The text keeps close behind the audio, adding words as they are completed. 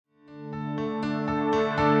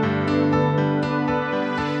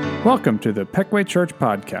Welcome to the Peckway Church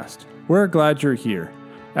Podcast. We're glad you're here.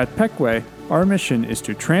 At Peckway, our mission is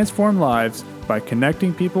to transform lives by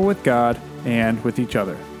connecting people with God and with each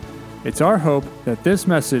other. It's our hope that this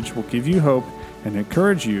message will give you hope and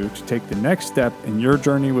encourage you to take the next step in your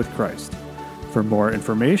journey with Christ. For more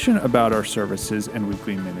information about our services and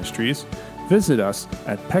weekly ministries, visit us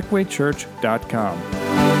at peckwaychurch.com.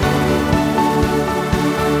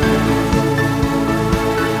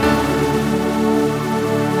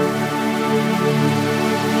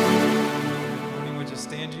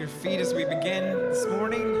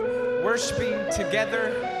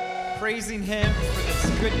 Together, praising Him for His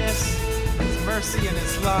goodness, His mercy, and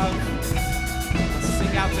His love. Let's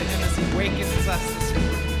sing out to Him as He wakens us this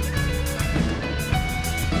morning.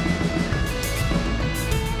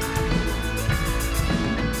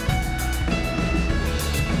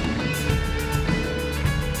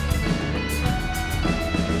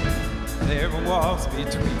 There were walls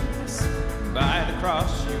between us. By the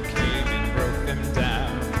cross you came and broke them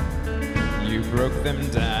down. You broke them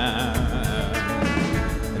down.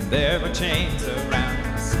 There were chains around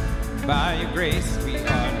us. By your grace we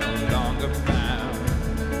are no longer bound.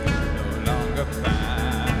 No longer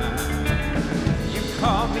bound. You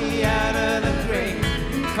call me out of the grave.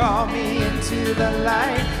 You call me into the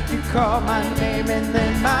light. You called my name and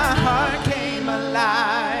then my heart came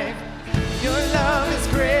alive. Your love is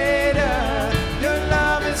greater. Your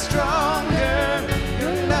love is stronger.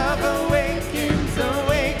 Your love awakens,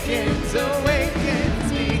 awakens,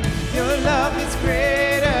 awakens me. Your love is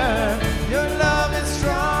greater. Your love is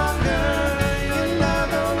stronger. Your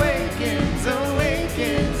love awakens,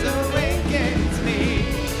 awakens, awakens me.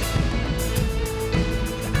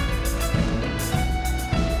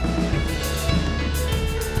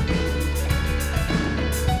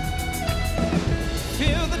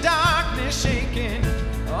 Feel the darkness shaking.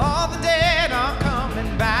 All the dead are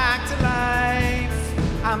coming back to life.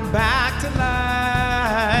 I'm back to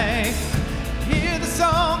life. Hear the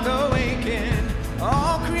song awaken.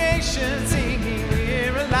 All creation singing,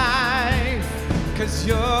 we're alive, 'cause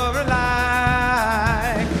you're alive.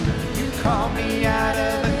 You call me out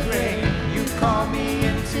of the grave, you call me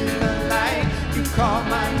into the light, you call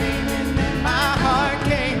my name and then my heart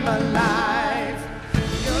came alive.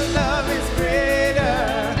 Your love is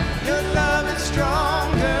greater, your love is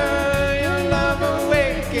stronger, your love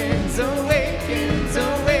awakens, awakens,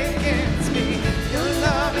 awakens me. Your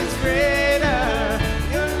love is greater,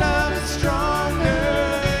 your love is stronger.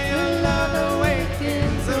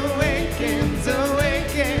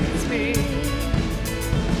 Awakens me.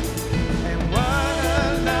 And what a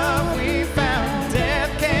love we found.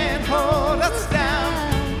 Death can't hold us down.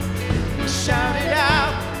 We shout it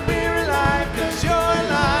out, we're alive 'cause you're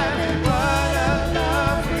alive. And what a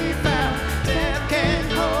love we found. Death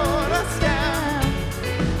can't hold us down.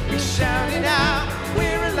 We shout it out,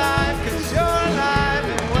 we're alive 'cause you're alive.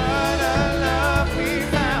 And what a love we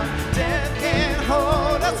found. Death can't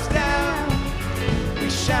hold us down. We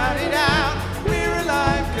shout it out, we're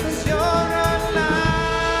alive 'cause you're alive.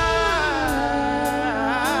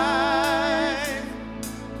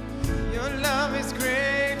 Your love is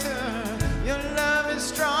greater, your love is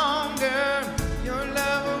stronger, your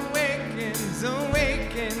love awakens,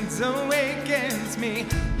 awakens, awakens me.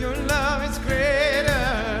 Your love is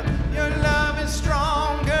greater, your love is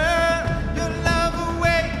stronger, your love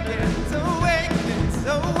awakens, awakens,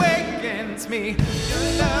 awakens me. Your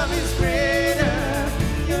love is greater,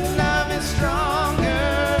 your love is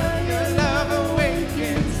stronger, your love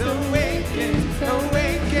awakens, awakens,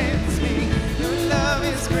 awakens me. Your love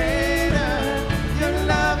is greater, your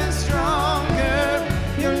love is stronger,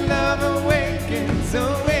 your love awakens,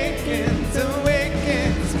 awakens,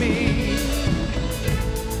 awakens me.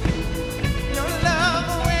 Your love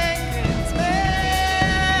awakens me.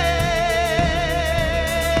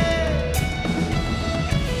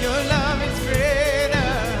 Your love is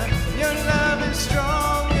greater, your love is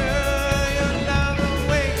stronger, your love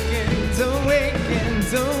awakens, awakens,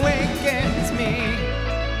 awakens me.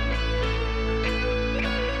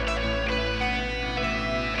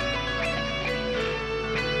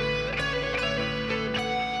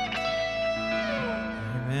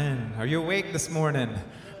 Amen. Are you awake this morning?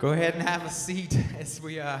 Go ahead and have a seat as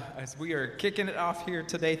we are kicking it off here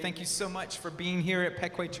today. Thank you so much for being here at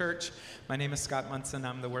Peckway Church. My name is Scott Munson.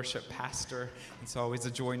 I'm the worship pastor. It's always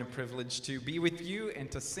a joy and a privilege to be with you and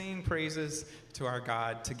to sing praises to our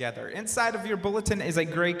God together. Inside of your bulletin is a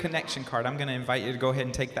gray connection card. I'm going to invite you to go ahead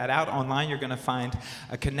and take that out. Online, you're going to find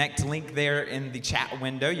a connect link there in the chat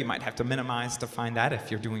window. You might have to minimize to find that if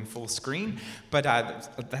you're doing full screen. But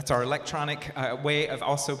that's our electronic way of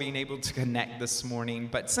also being able to connect this morning.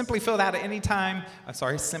 But simply fill that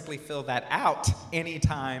out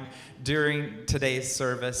anytime during today's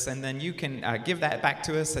service. And then you can give that back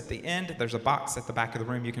to us at the end. There's a box at the back of the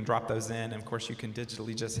room. You can drop those in. And of course, you can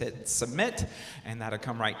digitally just hit submit, and that'll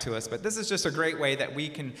come right to us. But this is just a great way that we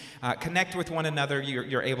can connect with one another.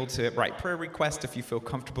 You're able to write prayer requests if you feel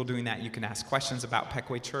comfortable doing that. You can ask questions about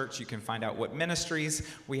Peckway Church. You can find out what ministries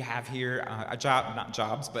we have here,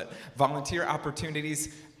 volunteer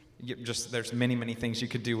opportunities. There's many things you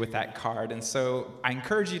could do with that card. And so I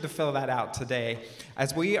encourage you to fill that out today.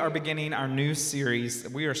 As we are beginning our new series,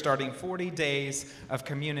 we are starting 40 Days of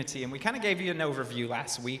Community. And we kind of gave you an overview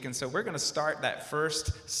last week. And so we're going to start that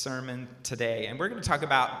first sermon today. And we're going to talk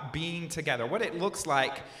about being together, what it looks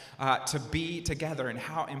like to be together and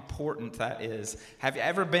how important that is. Have you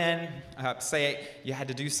ever been, say you had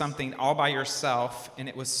to do something all by yourself and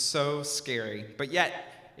it was so scary, but yet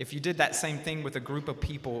if you did that same thing with a group of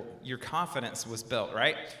people, your confidence was built,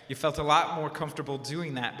 right? You felt a lot more comfortable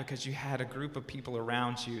doing that because you had a group of people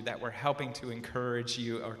around you that were helping to encourage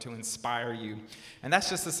you or to inspire you. And that's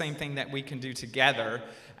just the same thing that we can do together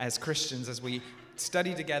as Christians, as we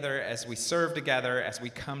study together, as we serve together, as we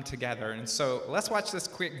come together. And so let's watch this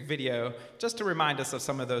quick video just to remind us of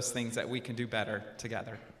some of those things that we can do better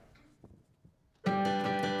together.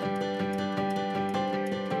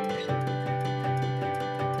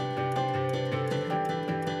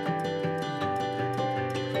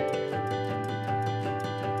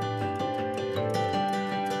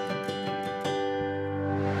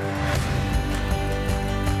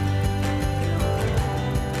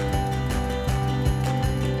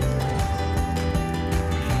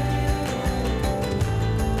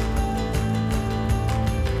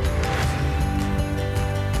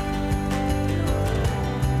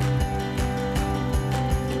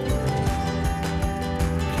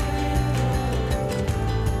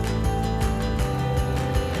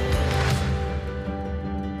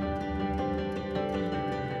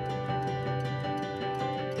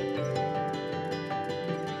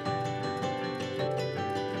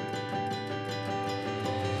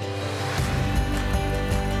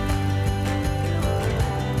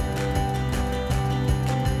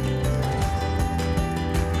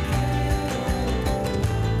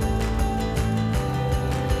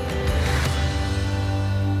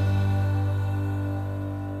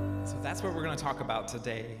 That's what we're going to talk about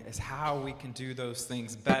today, is how we can do those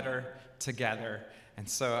things better together. And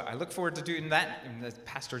so I look forward to doing that, and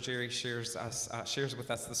Pastor Jerry shares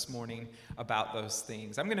with us this morning about those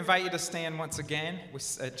things. I'm going to invite you to stand once again. We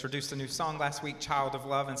introduced a new song last week, Child of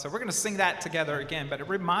Love, and so we're going to sing that together again, but it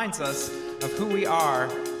reminds us of who we are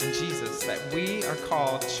in Jesus, that we are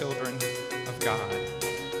called children of God.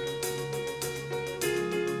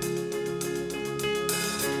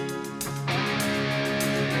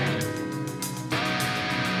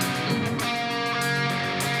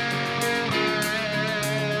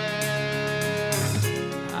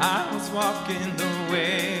 Walking the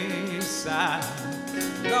wayside,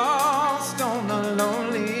 lost on a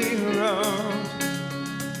lonely road.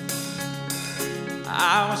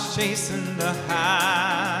 I was chasing the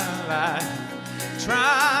high life,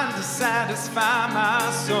 trying to satisfy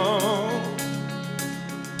my soul.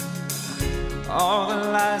 All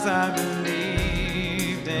the lies I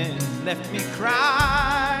believed in left me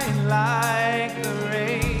crying like the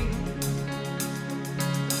rain.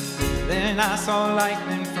 Then I saw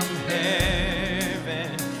lightning from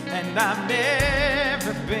heaven, and I've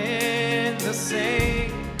never been the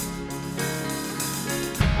same.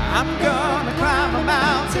 I'm gonna climb a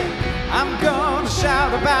mountain, I'm gonna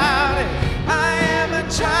shout about it. I am a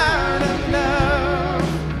child of love.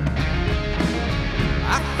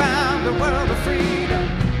 I found a world of freedom,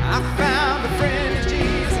 I found a friend in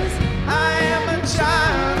Jesus. I am a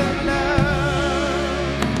child of love.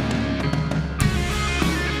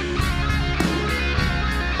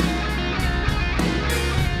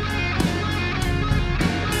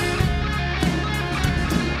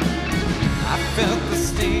 Felt the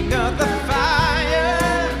sting of the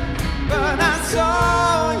fire, but I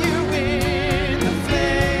saw you in the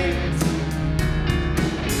flames.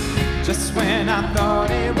 Just when I thought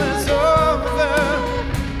it was over,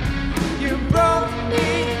 you brought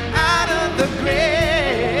me out of the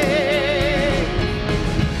grave.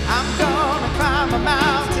 I'm gonna climb a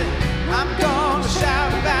mountain, I'm gonna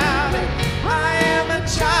shout about it. I am a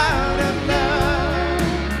child of love.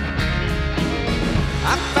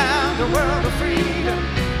 I found a world world of freedom.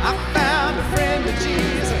 I found a friend in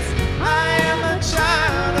Jesus. I am a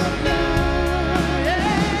child of love.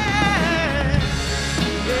 Yeah.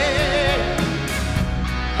 Yeah.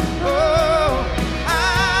 Oh,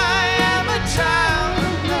 I am a child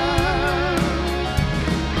of love.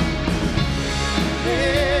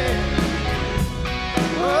 Yeah.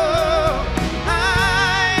 Oh, I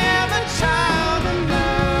am a child of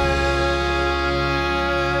love.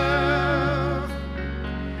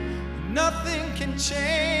 Nothing can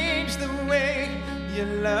change the way you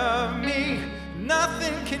love me.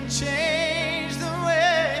 Nothing can change the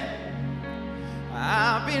way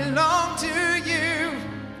I belong to you.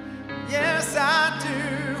 Yes, I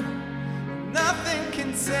do. Nothing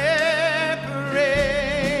can separate.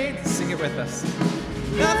 Sing it with us.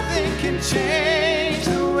 Nothing can change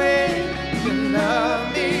the way you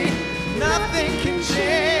love me. Nothing can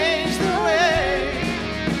change the way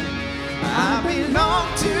I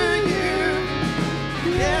belong to you.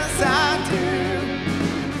 Yes, I do.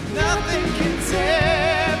 Nothing can separate.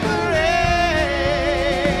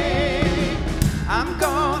 I'm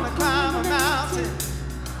gonna climb a mountain.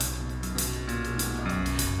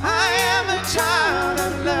 I am a child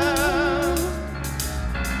of love.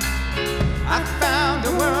 I found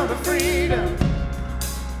a world of freedom.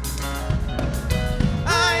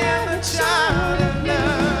 I am a child of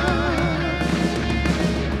love.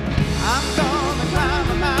 I'm gonna climb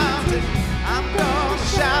a mountain. I'm gonna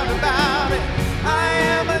shout about it. I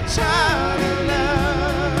am a child of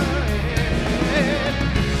love.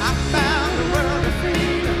 I found a world of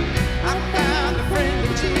freedom. I found a friend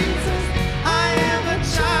in Jesus. I am a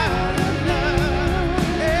child of love.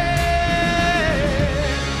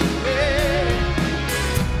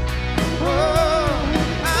 Oh,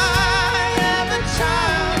 I am a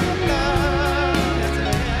child of love.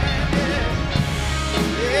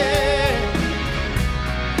 Yeah.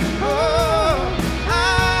 Oh, I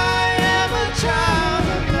am a child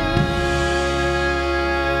of love.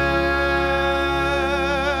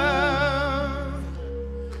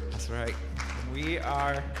 That's right. We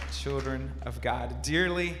are children of God,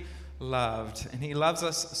 dearly loved, and He loves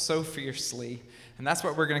us so fiercely. And that's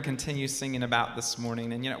what we're going to continue singing about this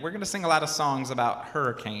morning. And, we're going to sing a lot of songs about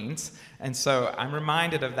hurricanes. And so I'm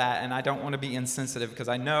reminded of that, and I don't want to be insensitive because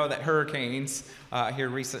I know that hurricanes here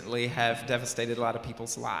recently have devastated a lot of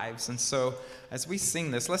people's lives. And so as we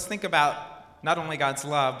sing this, let's think about not only God's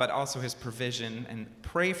love, but also His provision, and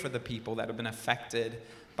pray for the people that have been affected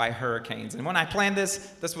by hurricanes. And when I planned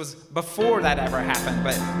this was before that ever happened,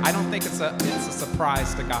 but I don't think it's a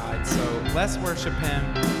surprise to God. So let's worship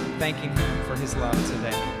Him, thanking Him for His love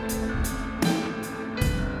today.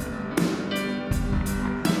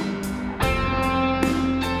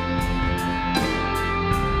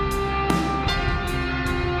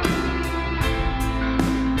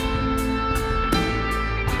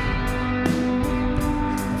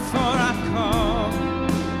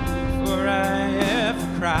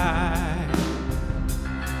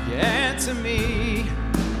 To me,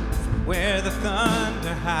 from where the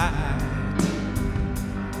thunder hides,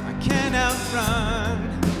 I can't outrun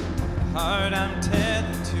the heart I'm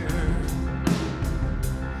tethered to.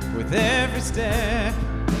 With every step,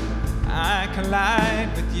 I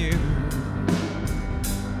collide with you.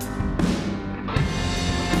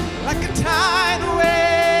 Like a tidal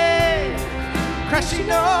wave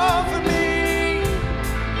crashing over me,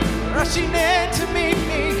 rushing in to meet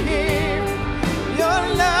me here. Your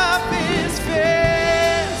love is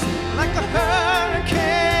fierce, like a hurricane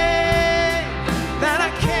that I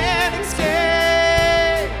can't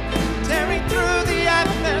escape, tearing through the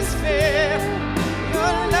atmosphere.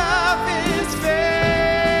 Your love is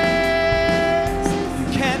fierce. You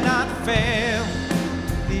cannot fail.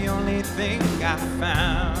 The only thing I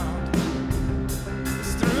found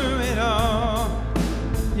is through it all,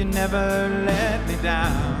 you never let me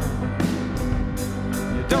down.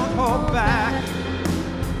 You don't hold back,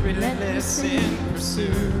 relentless in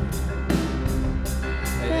pursuit.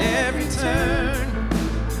 At every turn,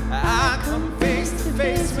 I come face to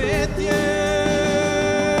face with you.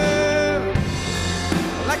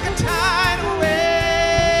 Like a tidal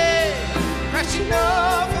wave crashing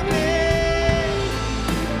over me,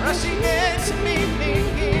 rushing in to meet me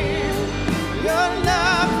here. Your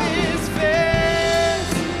love is fierce,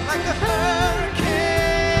 like a hurricane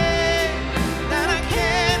that I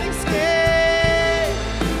can't escape,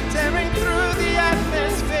 tearing through the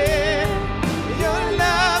atmosphere. Your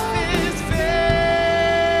love is fierce.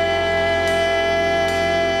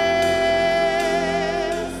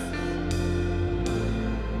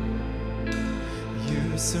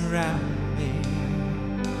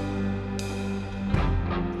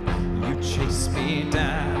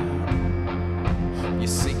 you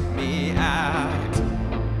seek me out.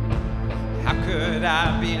 How could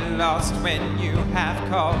I be lost when you have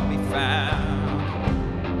called me found?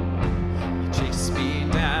 You chase me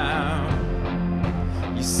down,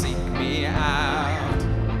 you seek me out.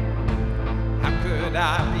 How could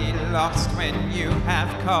I be lost when you have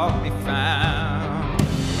called me found?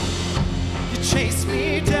 You chase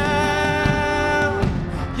me down,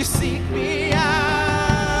 you seek me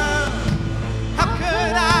out. How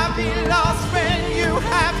could I be lost when you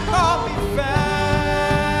have called me found?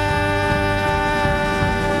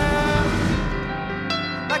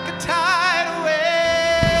 Like a tidal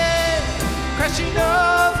wave crashing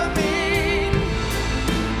over me,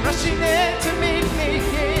 rushing in to meet me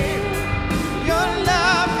here. Your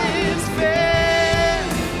love is fair,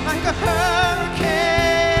 like a hurricane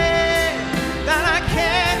that I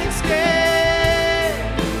can't escape,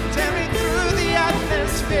 tearing through the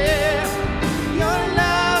atmosphere. Your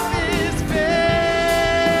love is fierce.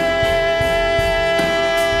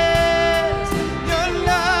 Your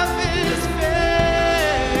love is fierce.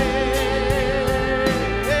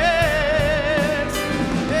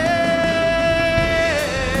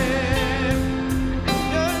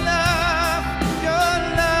 Your love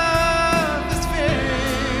is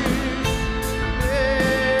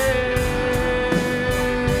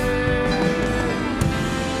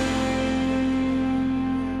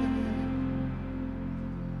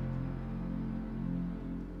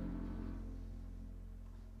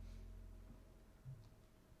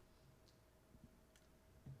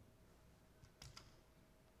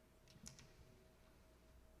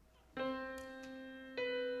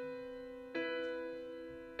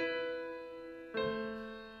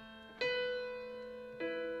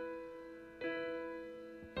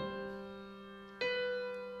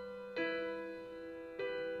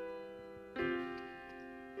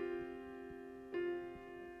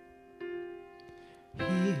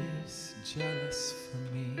He is jealous for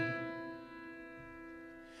me.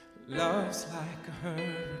 Love's like a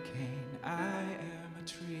hurricane. I am a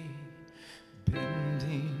tree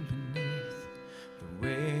bending beneath the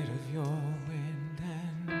weight of your wind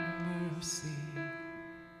and mercy.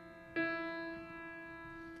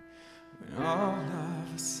 When all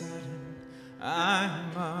of a sudden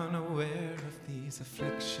I'm unaware of these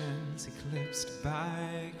afflictions eclipsed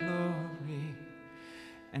by glory,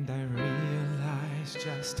 and I realize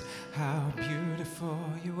just how beautiful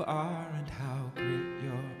you are and how great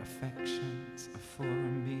your affections are for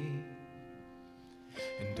me.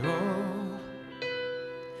 And oh,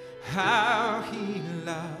 how he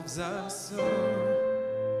loves us so.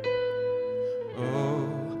 Oh,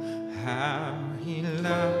 how he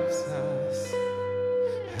loves us.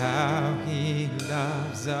 How he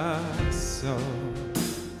loves us so.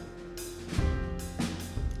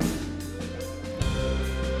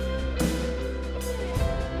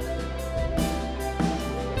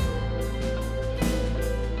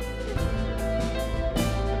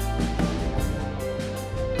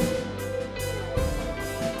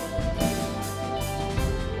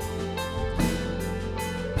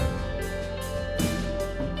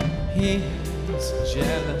 He is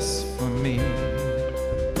jealous for me.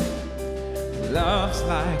 Love's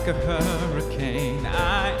like a hurricane.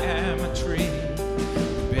 I am a tree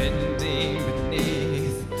bending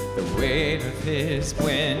beneath the weight of his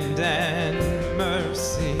wind and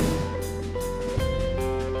mercy.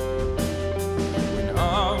 When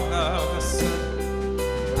all of a sudden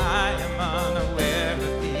I am unaware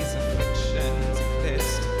of these afflictions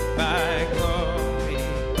eclipsed by glory,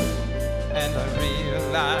 and I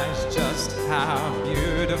realize just how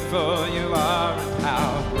beautiful you are and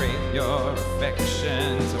how great your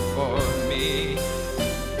affections are for me.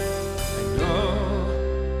 And oh,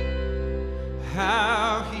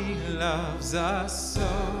 how he loves us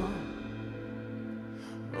so.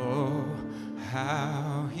 Oh,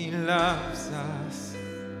 how he loves us.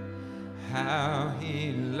 How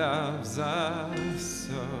he loves us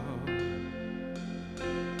so.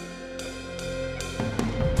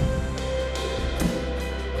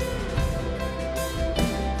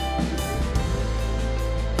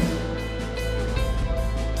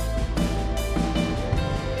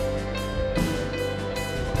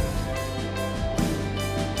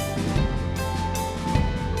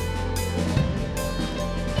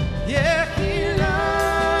 Yeah, he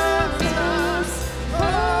loves us.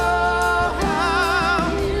 Oh,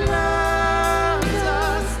 how he loves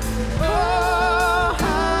us.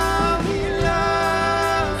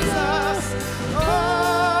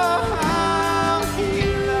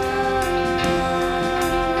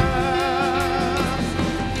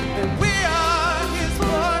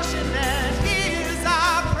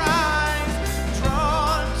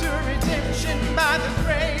 by the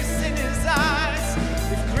grace in his eyes.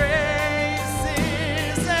 If grace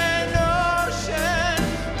is an ocean,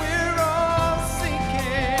 we're all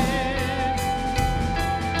sinking.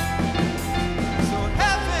 So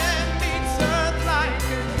heaven meets earth like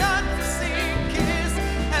an unforeseen kiss,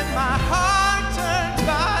 and my heart turns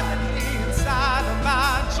violently inside of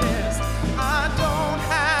my chest. I don't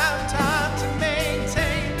have time to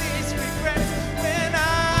maintain these regrets when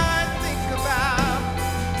I think about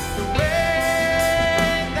the way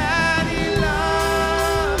that he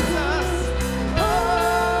loves us.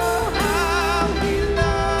 Oh, how he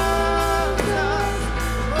loves us.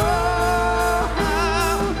 Oh,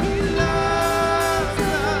 how he loves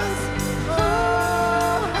us. Oh,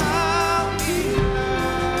 how he loves.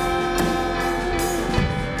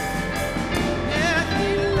 Yeah,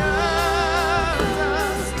 he loves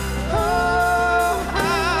us. Oh,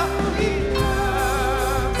 how he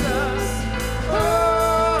loves us.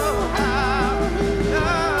 Oh, how he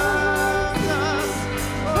loves us.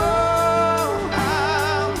 Oh, how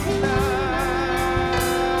he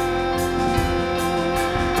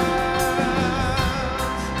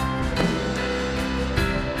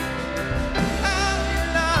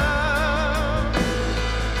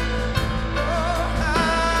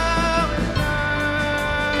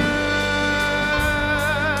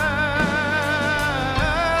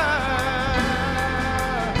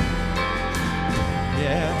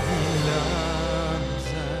Yeah, he loves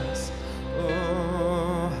us.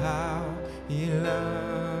 Oh, how he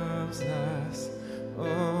loves us.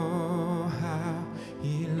 Oh, how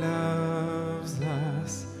he loves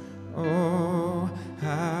us. Oh,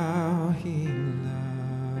 how he loves.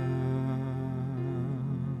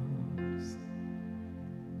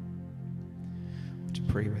 Would you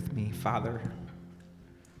pray with me? Father,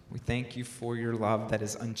 we thank you for your love that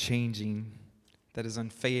is unchanging, that is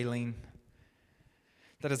unfailing,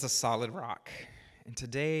 that is a solid rock. And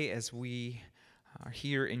today, as we are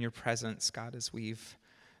here in your presence, God, as we've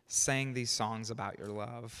sang these songs about your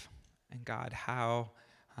love, and God, how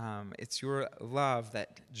it's your love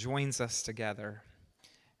that joins us together,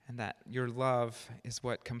 and that your love is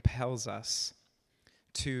what compels us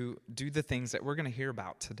to do the things that we're going to hear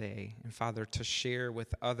about today, and Father, to share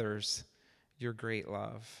with others your great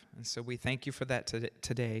love. And so we thank you for that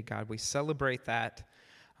today, God. We celebrate that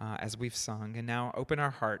as we've sung. And now open our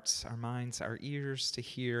hearts, our minds, our ears to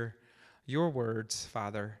hear your words,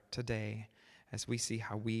 Father, today, as we see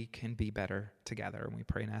how we can be better together. And we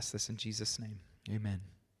pray and ask this in Jesus' name. Amen.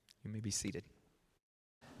 You may be seated.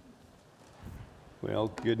 Well,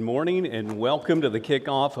 good morning and welcome to the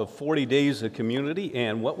kickoff of 40 Days of Community.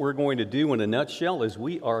 And what we're going to do in a nutshell is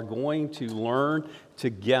we are going to learn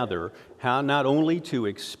together how not only to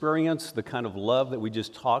experience the kind of love that we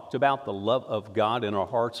just talked about, the love of God in our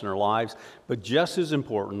hearts and our lives, but just as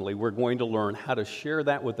importantly, we're going to learn how to share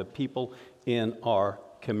that with the people in our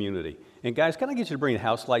community. And guys, can I get you to bring the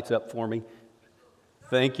house lights up for me?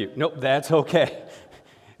 Thank you. Nope, that's okay.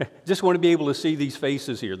 Just want to be able to see these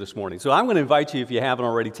faces here this morning. So I'm going to invite you, if you haven't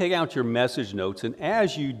already, take out your message notes. And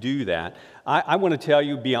as you do that, I want to tell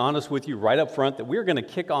you, be honest with you right up front, that we're going to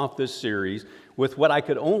kick off this series with what I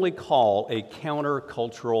could only call a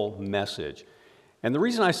countercultural message. And the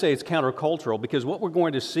reason I say it's countercultural, because what we're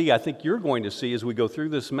going to see, I think you're going to see as we go through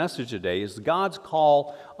this message today, is God's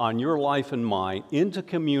call on your life and mine into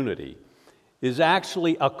community is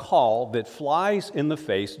actually a call that flies in the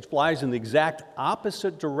face, flies in the exact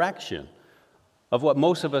opposite direction of what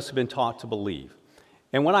most of us have been taught to believe.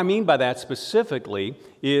 And what I mean by that specifically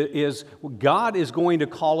is God is going to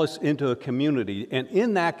call us into a community, and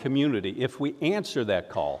in that community, if we answer that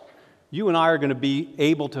call, you and I are going to be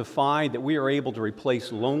able to find that we are able to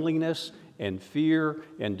replace loneliness and fear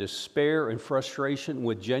and despair and frustration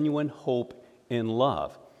with genuine hope and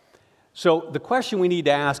love. So the question we need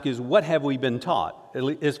to ask is, what have we been taught?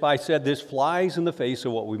 As I said, this flies in the face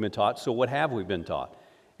of what we've been taught, so what have we been taught?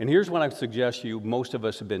 And here's what I suggest to you most of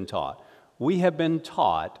us have been taught. We have been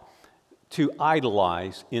taught to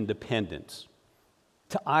idolize independence.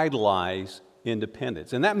 To idolize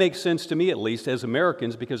independence. And that makes sense to me, at least, as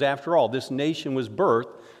Americans, because after all, this nation was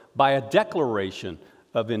birthed by a declaration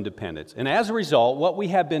of independence. And as a result, what we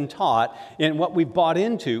have been taught and what we've bought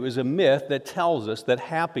into is a myth that tells us that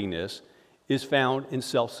happiness is found in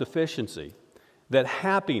self-sufficiency, that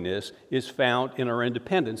happiness is found in our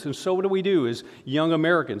independence. And so what do we do as young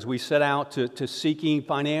Americans? We set out to seeking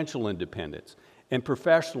financial independence and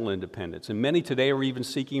professional independence. And many today are even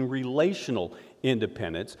seeking relational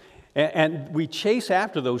independence. And we chase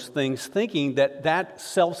after those things thinking that that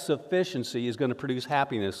self-sufficiency is going to produce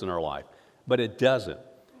happiness in our life. But it doesn't.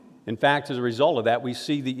 In fact, as a result of that, we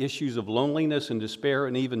see the issues of loneliness and despair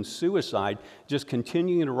and even suicide just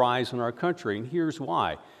continuing to rise in our country. And here's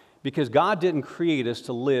why. Because God didn't create us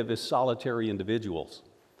to live as solitary individuals.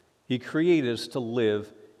 He created us to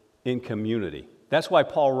live in community. That's why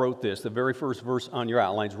Paul wrote this, the very first verse on your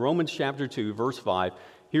outlines, Romans chapter 2, verse 5.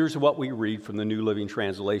 Here's what we read from the New Living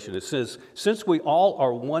Translation. It says, "Since we all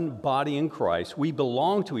are one body in Christ, we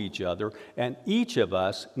belong to each other, and each of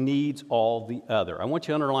us needs all the other." I want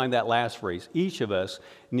you to underline that last phrase. Each of us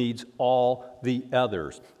needs all the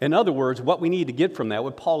others. In other words, what we need to get from that,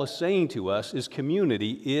 what Paul is saying to us, is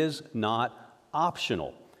community is not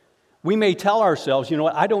optional. We may tell ourselves, you know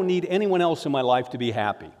what, I don't need anyone else in my life to be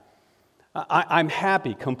happy. I'm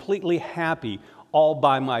happy, completely happy, all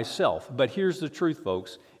by myself. But here's the truth,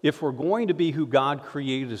 folks. If we're going to be who God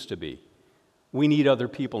created us to be, we need other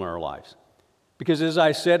people in our lives. Because as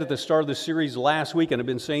I said at the start of the series last week, and I've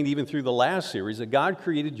been saying even through the last series, that God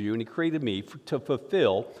created you and He created me to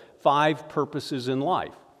fulfill 5 purposes in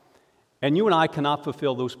life. And you and I cannot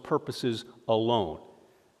fulfill those purposes alone.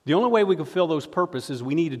 The only way we can fulfill those purposes,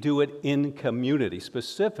 we need to do it in community,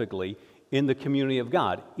 specifically in the community of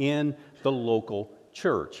God, in the local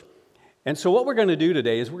church. And so what we're going to do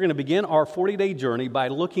today is we're going to begin our 40-day journey by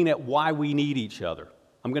looking at why we need each other.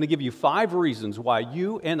 I'm going to give you 5 reasons why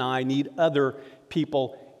you and I need other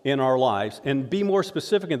people in our lives. And be more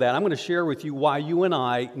specific in that, I'm going to share with you why you and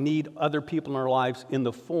I need other people in our lives in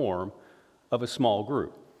the form of a small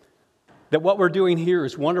group. That what we're doing here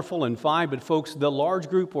is wonderful and fine, but folks, the large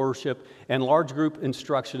group worship and large group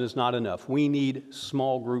instruction is not enough. We need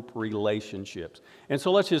small group relationships. And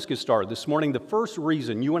so let's just get started. This morning, the first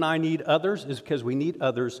reason you and I need others is because we need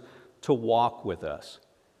others to walk with us.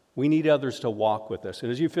 We need others to walk with us. And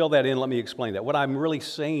as you fill that in, let me explain that. What I'm really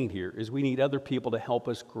saying here is we need other people to help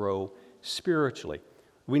us grow spiritually.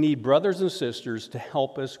 We need brothers and sisters to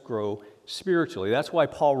help us grow spiritually. That's why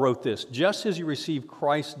Paul wrote this, "Just as you received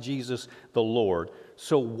Christ Jesus the Lord,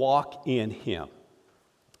 so walk in Him."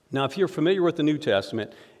 Now, if you're familiar with the New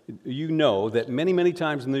Testament, you know that many, many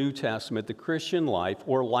times in the New Testament, the Christian life,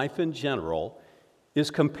 or life in general,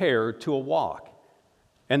 is compared to a walk.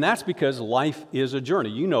 And that's because life is a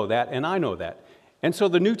journey. You know that, and I know that. And so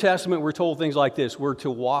the New Testament, we're told things like this. We're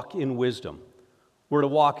to walk in wisdom. We're to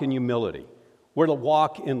walk in humility. We're to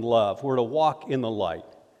walk in love. We're to walk in the light.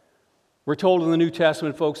 We're told in the New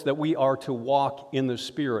Testament, folks, that we are to walk in the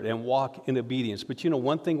Spirit and walk in obedience. But you know,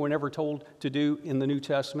 one thing we're never told to do in the New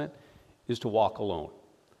Testament is to walk alone.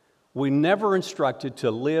 We're never instructed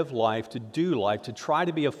to live life, to do life, to try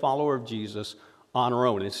to be a follower of Jesus on our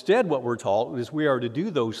own. Instead, what we're taught is we are to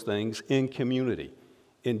do those things in community,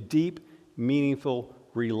 in deep, meaningful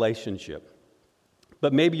relationship.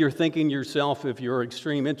 But maybe you're thinking yourself, if you're an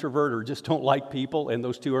extreme introvert or just don't like people, and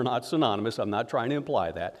those two are not synonymous, I'm not trying to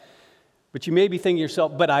imply that, but you may be thinking to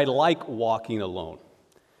yourself, but I like walking alone.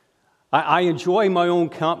 I enjoy my own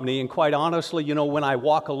company, and quite honestly, you know, when I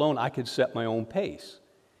walk alone, I could set my own pace.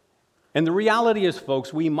 And the reality is,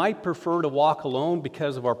 folks, we might prefer to walk alone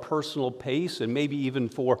because of our personal pace and maybe even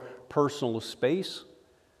for personal space.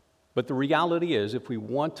 But the reality is, if we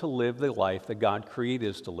want to live the life that God created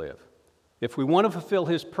us to live, if we want to fulfill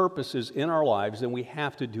His purposes in our lives, then we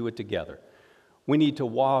have to do it together. We need to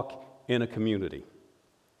walk in a community.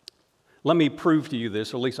 Let me prove to you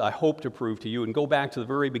this, or at least I hope to prove to you, and go back to the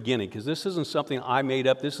very beginning, because this isn't something I made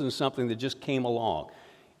up. This isn't something that just came along.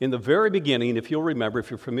 In the very beginning, if you'll remember, if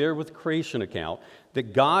you're familiar with the creation account,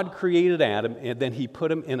 that God created Adam, and then He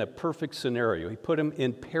put him in a perfect scenario. He put him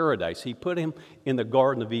in paradise. He put him in the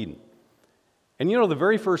Garden of Eden. And you know, the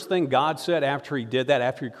very first thing God said after He did that,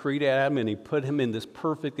 after He created Adam and He put him in this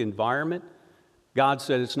perfect environment, God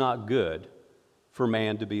said it's not good for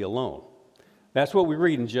man to be alone. That's what we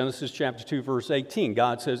read in Genesis chapter 2, verse 18.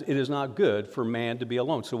 God says it is not good for man to be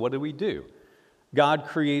alone. So what do? God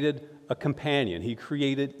created a companion. He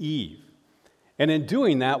created Eve. And in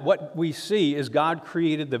doing that, what we see is God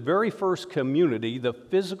created the very first community, the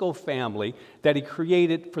physical family, that He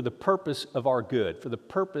created for the purpose of our good, for the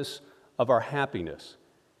purpose of our happiness.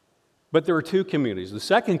 But there are 2 communities. The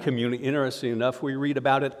second community, interesting enough, we read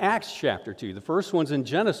about in Acts chapter 2. The first one's in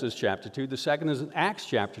Genesis chapter 2. The second is in Acts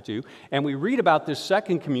chapter 2. And we read about this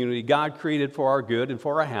second community God created for our good and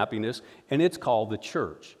for our happiness, and it's called the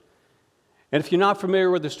church. And if you're not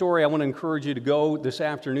familiar with the story, I want to encourage you to go this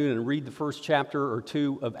afternoon and read the first chapter or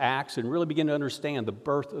 2 of Acts and really begin to understand the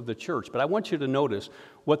birth of the church. But I want you to notice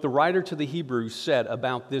what the writer to the Hebrews said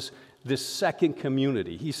about this second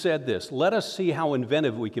community. He said this, "Let us see how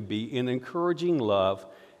inventive we can be in encouraging love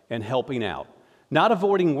and helping out, not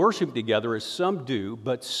avoiding worship together as some do,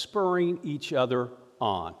 but spurring each other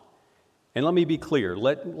on, And let me be clear,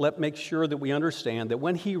 let make sure that we understand that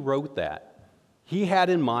when he wrote that, he had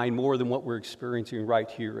in mind more than what we're experiencing right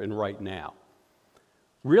here and right now.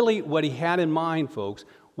 Really, what he had in mind, folks,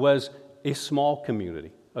 was a small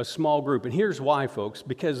community, a small group. And here's why, folks,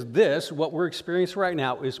 because what we're experiencing right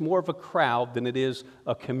now, is more of a crowd than it is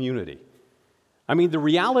a community. I mean, the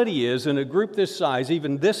reality is, in a group this size,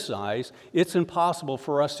 even this size, it's impossible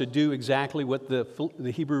for us to do exactly what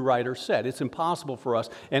the Hebrew writer said. It's impossible for us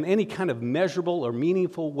in any kind of measurable or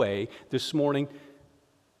meaningful way this morning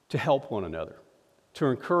to help one another, to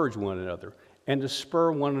encourage one another, and to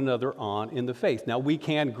spur one another on in the faith. Now, we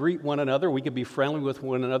can greet one another, we can be friendly with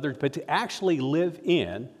one another, but to actually live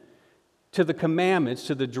in to the commandments,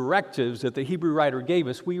 to the directives that the Hebrew writer gave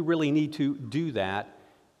us, we really need to do that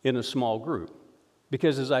in a small group.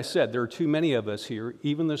 Because, as I said, there are too many of us here,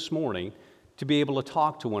 even this morning, to be able to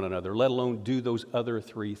talk to one another, let alone do those other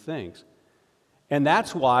three things. And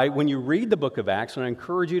that's why when you read the book of Acts, and I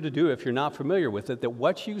encourage you to do it if you're not familiar with it, that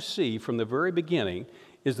what you see from the very beginning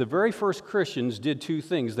is the very first Christians did two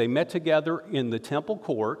things. They met together in the temple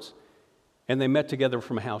courts, and they met together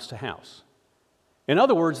from house to house. In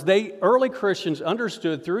other words, early Christians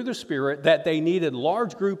understood through the Spirit that they needed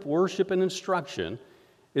large group worship and instruction,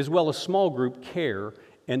 as well as small group care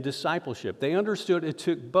and discipleship. They understood it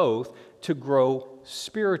took both to grow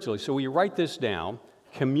spiritually. So we write this down.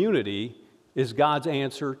 Community is God's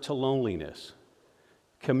answer to loneliness.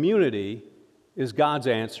 Community is God's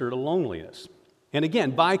answer to loneliness. And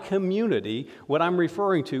again, by community, what I'm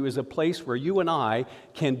referring to is a place where you and I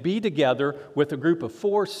can be together with a group of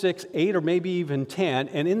 4, 6, 8, or maybe even 10,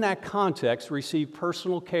 and in that context receive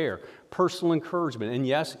personal care, personal encouragement, and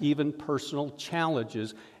yes, even personal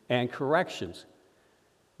challenges and corrections.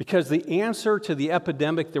 Because the answer to the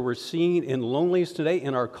epidemic that we're seeing in loneliness today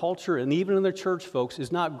in our culture and even in the church, folks,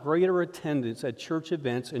 is not greater attendance at church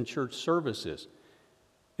events and church services.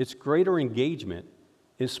 It's greater engagement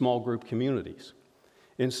in small group communities.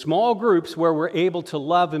 In small groups where we're able to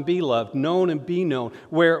love and be loved, known and be known,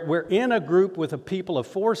 where we're in a group with a people of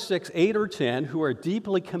 4, 6, 8, or 10 who are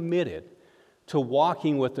deeply committed to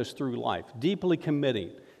walking with us through life, deeply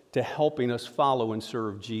committing to helping us follow and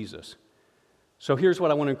serve Jesus. So here's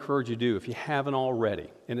what I want to encourage you to do if you haven't already,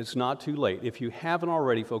 and it's not too late. If you haven't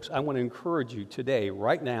already, folks, I want to encourage you today,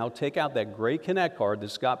 right now, take out that gray Connect card that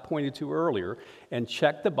Scott pointed to earlier and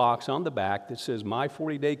check the box on the back that says, My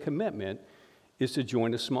 40-Day Commitment is to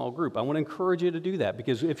join a small group. I want to encourage you to do that,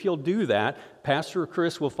 because if you'll do that, Pastor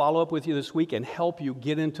Chris will follow up with you this week and help you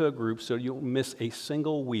get into a group so you won't miss a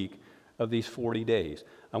single week of these 40 days.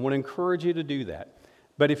 I want to encourage you to do that.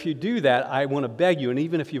 But if you do that, I want to beg you, and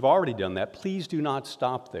even if you've already done that, please do not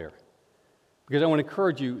stop there. Because I want to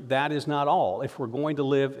encourage you, that is not all. If we're going to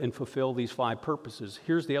live and fulfill these 5 purposes,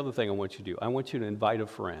 here's the other thing I want you to do. I want you to invite a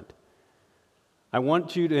friend. I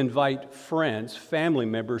want you to invite friends, family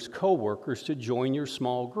members, co-workers to join your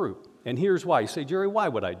small group. And here's why. You say, Jerry, why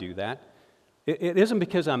would I do that? It isn't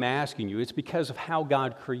because I'm asking you. It's because of how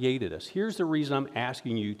God created us. Here's the reason I'm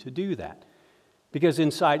asking you to do that. Because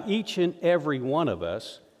inside each and every one of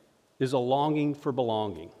us is a longing for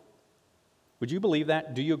belonging. Would you believe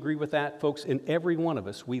that? Do you agree with that, folks? In every one of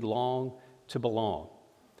us, we long to belong.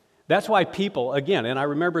 That's why people, again, and I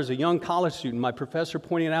remember as a young college student, my professor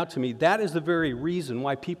pointing out to me, that is the very reason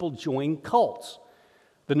why people join cults.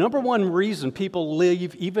 The number one reason people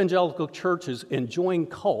leave evangelical churches and join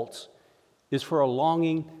cults is for a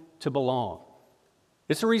longing to belong.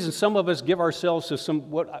 It's the reason some of us give ourselves to some,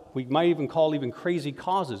 what we might even call even crazy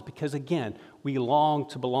causes, because again, we long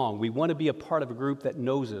to belong. We want to be a part of a group that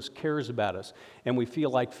knows us, cares about us, and we feel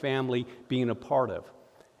like family being a part of.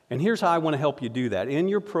 And here's how I want to help you do that. In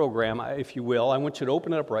your program, if you will, I want you to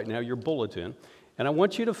open it up right now, your bulletin, and I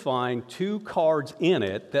want you to find 2 cards in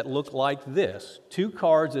it that look like this. 2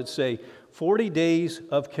 cards that say 40 Days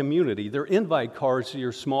of Community. They're invite cards to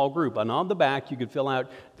your small group. And on the back, you can fill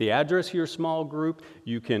out the address of your small group.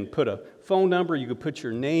 You can put a phone number. You can put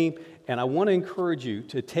your name. And I want to encourage you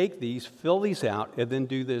to take these, fill these out, and then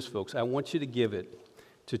do this, folks. I want you to give it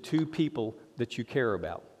to 2 people that you care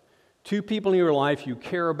about. 2 people in your life you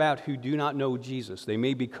care about who do not know Jesus. They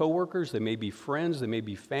may be coworkers, they may be friends, they may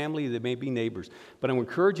be family, they may be neighbors. But I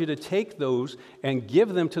encourage you to take those and give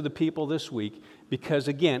them to the people this week because,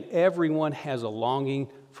 again, everyone has a longing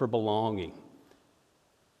for belonging.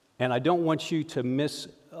 And I don't want you to miss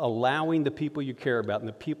allowing the people you care about and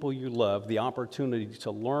the people you love the opportunity to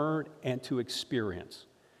learn and to experience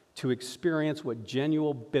what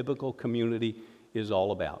genuine biblical community is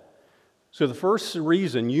all about. So the first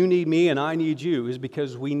reason you need me and I need you is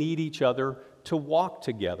because we need each other to walk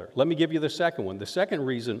together. Let me give you the second one. The second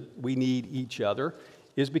reason we need each other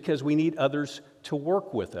is because we need others to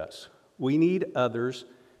work with us. We need others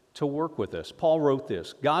to work with us. Paul wrote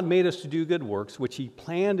this: God made us to do good works, which he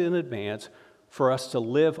planned in advance for us to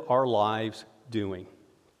live our lives doing.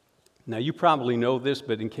 Now, you probably know this,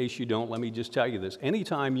 but in case you don't, let me just tell you this.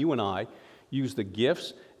 Anytime you and I use the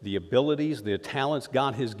gifts, the abilities, the talents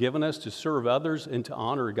God has given us to serve others and to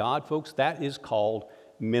honor God, folks, that is called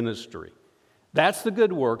ministry. That's the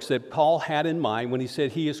good works that Paul had in mind when he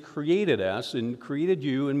said he has created us and created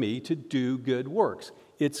you and me to do good works.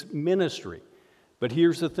 It's ministry. But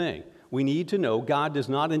here's the thing. We need to know God does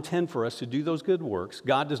not intend for us to do those good works.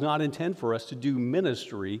 God does not intend for us to do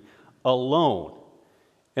ministry alone.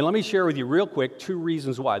 And let me share with you real quick 2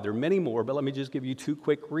 reasons why. There are many more, but let me just give you 2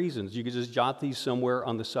 quick reasons. You can just jot these somewhere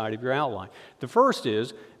on the side of your outline. The first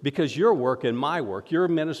is because your work and my work, your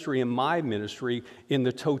ministry and my ministry, in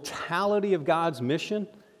the totality of God's mission,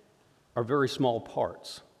 are very small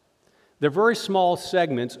parts. They're very small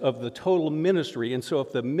segments of the total ministry, and so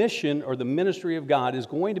if the mission or the ministry of God is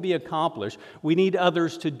going to be accomplished, we need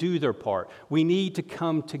others to do their part. We need to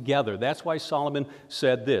come together. That's why Solomon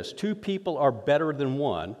said this: 2 people are better than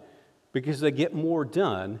 1 because they get more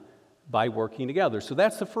done by working together. So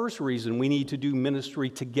that's the first reason we need to do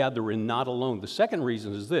ministry together and not alone. The second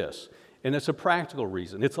reason is this, and it's a practical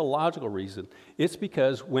reason. It's a logical reason. It's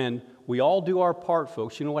because when we all do our part,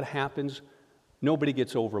 folks, you know what happens? Nobody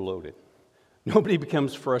gets overloaded. Nobody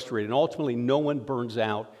becomes frustrated, and ultimately no one burns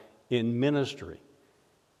out in ministry.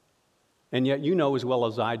 And yet you know as well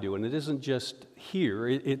as I do, and it isn't just here,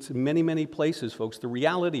 it's many, many places, folks. The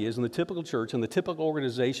reality is in the typical church, in the typical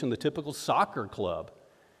organization, the typical soccer club,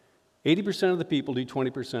 80% of the people do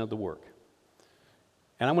 20% of the work.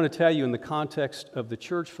 And I'm going to tell you, in the context of the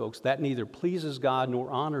church, folks, that neither pleases God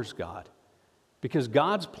nor honors God. Because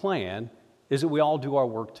God's plan is that we all do our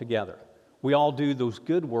work together. We all do those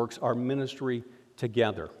good works, our ministry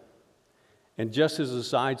together. And just as an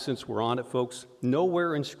aside, since we're on it, folks,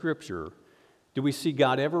 nowhere in Scripture do we see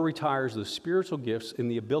God ever retires the spiritual gifts and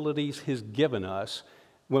the abilities He's given us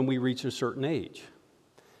when we reach a certain age.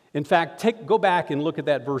 In fact, go back and look at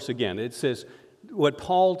that verse again. It says, what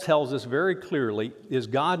Paul tells us very clearly is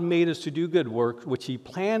God made us to do good work, which he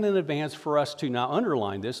planned in advance for us to, now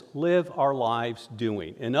underline this, live our lives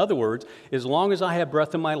doing. In other words, as long as I have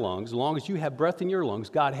breath in my lungs, as long as you have breath in your lungs,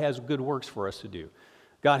 God has good works for us to do.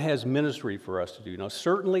 God has ministry for us to do. Now,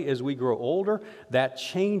 certainly as we grow older, that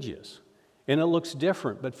changes, and it looks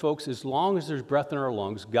different. But folks, as long as there's breath in our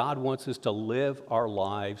lungs, God wants us to live our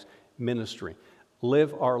lives ministry,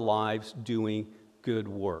 live our lives doing good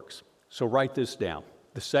works. So write this down.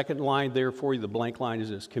 The second line there for you, the blank line, is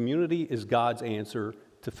this: community is God's answer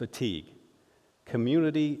to fatigue.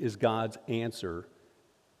 Community is God's answer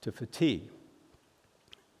to fatigue.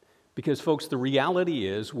 Because, folks, the reality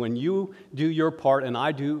is when you do your part and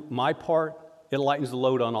I do my part, it lightens the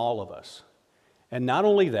load on all of us. And not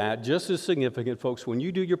only that, just as significant, folks, when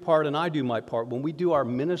you do your part and I do my part, when we do our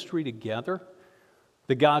ministry together,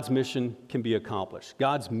 that God's mission can be accomplished.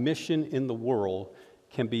 God's mission in the world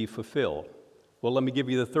can be fulfilled. Well, let me give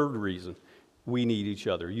you the third reason we need each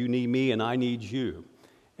other. You need me and I need you.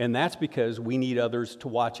 And that's because we need others to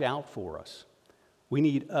watch out for us. We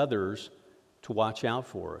need others to watch out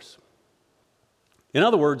for us. In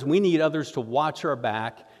other words, we need others to watch our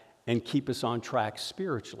back and keep us on track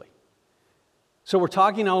spiritually. So we're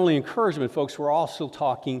talking not only encouragement, folks, we're also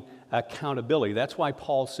talking accountability. That's why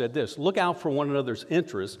Paul said this: look out for one another's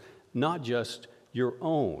interests, not just your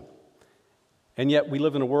own. And yet we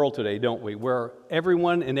live in a world today, don't we, where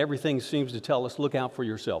everyone and everything seems to tell us, look out for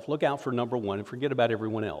yourself, look out for number one, and forget about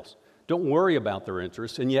everyone else. Don't worry about their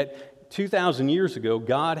interests. And yet 2,000 years ago,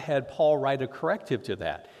 God had Paul write a corrective to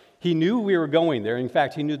that. He knew we were going there. In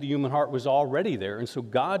fact, he knew the human heart was already there. And so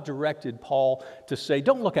God directed Paul to say,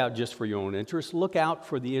 don't look out just for your own interests. Look out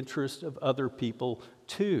for the interests of other people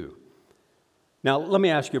too. Now, let me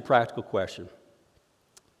ask you a practical question.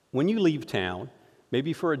 When you leave town,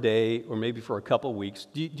 maybe for a day or maybe for a couple of weeks,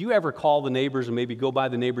 do you ever call the neighbors and maybe go by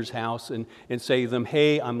the neighbor's house and say to them,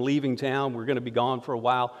 hey, I'm leaving town, we're going to be gone for a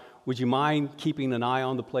while. Would you mind keeping an eye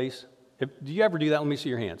on the place? Do you ever do that? Let me see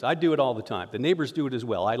your hands. I do it all the time. The neighbors do it as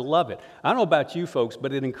well. I love it. I don't know about you folks,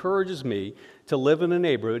 but it encourages me to live in a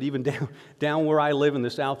neighborhood, even down where I live in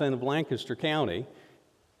the south end of Lancaster County,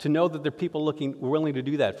 to know that there are people willing to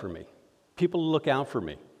do that for me, people to look out for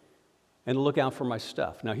me, and to look out for my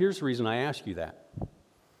stuff. Now, here's the reason I ask you that.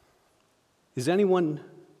 Is anyone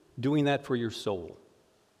doing that for your soul?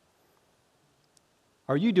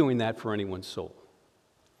 Are you doing that for anyone's soul?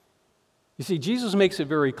 You see, Jesus makes it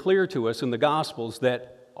very clear to us in the Gospels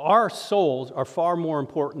that our souls are far more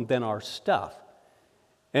important than our stuff.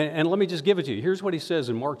 And let me just give it to you. Here's what he says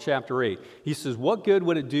in Mark chapter 8. He says, what good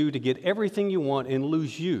would it do to get everything you want and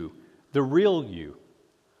lose you, the real you?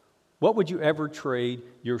 What would you ever trade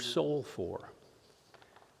your soul for?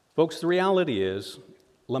 Folks, the reality is,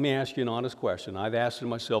 let me ask you an honest question. I've asked it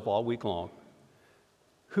myself all week long.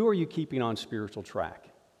 Who are you keeping on spiritual track?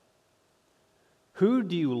 Who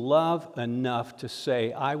do you love enough to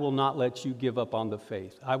say, I will not let you give up on the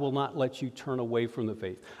faith. I will not let you turn away from the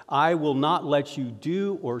faith. I will not let you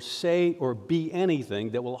do or say or be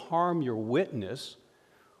anything that will harm your witness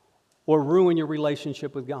or ruin your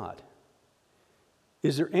relationship with God?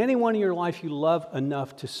 Is there anyone in your life you love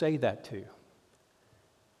enough to say that to?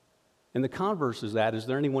 And the converse is that, is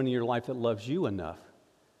there anyone in your life that loves you enough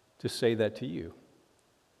to say that to you?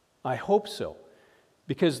 I hope so.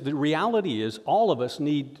 Because the reality is all of us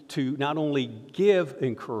need to not only give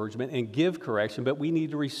encouragement and give correction, but we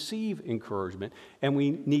need to receive encouragement and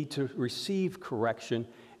we need to receive correction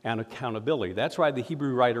and accountability. That's why the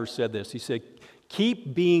Hebrew writer said this. He said,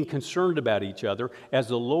 keep being concerned about each other as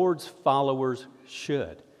the Lord's followers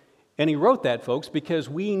should. And he wrote that, folks, because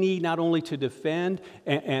we need not only to defend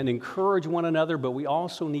and encourage one another, but we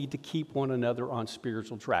also need to keep one another on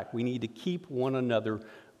spiritual track. We need to keep one another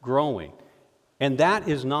growing. And that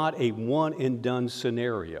is not a one-and-done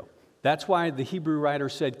scenario. That's why the Hebrew writer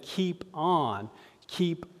said, keep on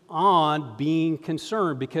being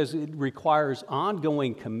concerned, because it requires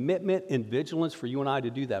ongoing commitment and vigilance for you and I to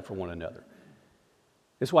do that for one another.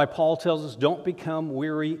 That's why Paul tells us, don't become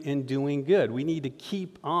weary in doing good. We need to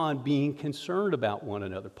keep on being concerned about one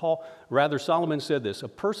another. Solomon said this, a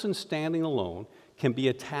person standing alone can be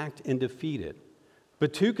attacked and defeated,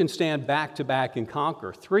 but two can stand back to back and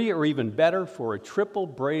conquer. Three are even better, for a triple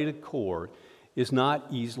braided cord is not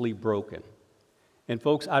easily broken. And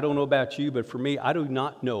folks, I don't know about you, but for me, I do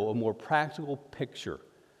not know a more practical picture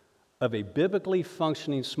of a biblically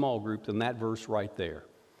functioning small group than that verse right there.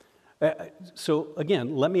 So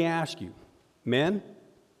again, let me ask you, men,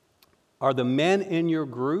 are the men in your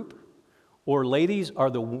group, or ladies, are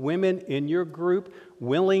the women in your group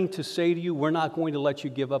willing to say to you, we're not going to let you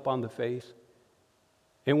give up on the faith?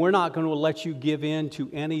 And we're not going to let you give in to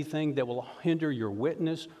anything that will hinder your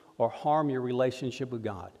witness or harm your relationship with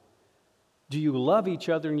God? Do you love each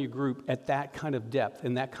other in your group at that kind of depth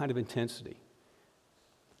and that kind of intensity?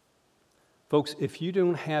 Folks, if you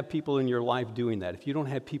don't have people in your life doing that, if you don't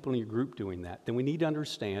have people in your group doing that, then we need to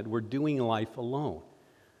understand we're doing life alone.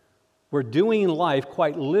 We're doing life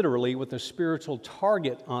quite literally with a spiritual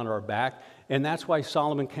target on our back, and that's why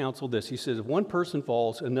Solomon counseled this. He says, if one person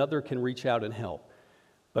falls, another can reach out and help.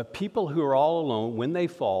 But people who are all alone, when they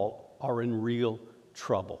fall, are in real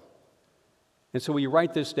trouble. And so when you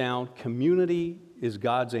write this down, community is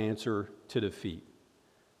God's answer to defeat.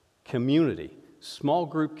 Community, small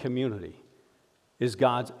group community, is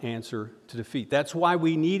God's answer to defeat. That's why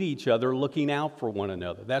we need each other looking out for one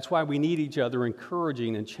another. That's why we need each other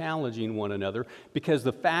encouraging and challenging one another, because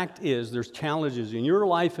the fact is there's challenges in your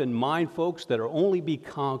life and mine, folks, that are only be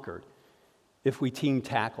conquered if we team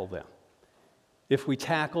tackle them. If we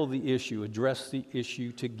tackle the issue, address the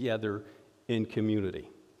issue together in community.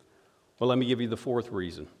 Well, let me give you the fourth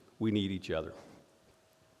reason we need each other.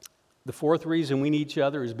 The fourth reason we need each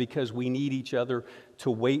other is because we need each other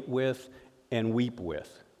to wait with and weep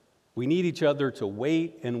with. We need each other to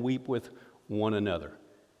wait and weep with one another.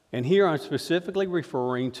 And here I'm specifically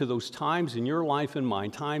referring to those times in your life and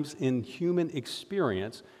mine, times in human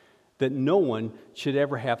experience that no one should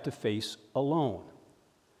ever have to face alone.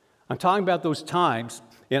 I'm talking about those times,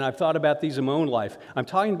 and I've thought about these in my own life. I'm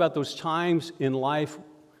talking about those times in life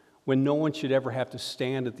when no one should ever have to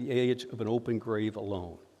stand at the edge of an open grave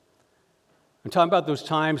alone. I'm talking about those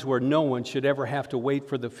times where no one should ever have to wait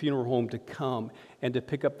for the funeral home to come and to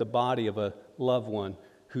pick up the body of a loved one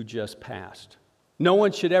who just passed. No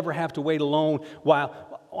one should ever have to wait alone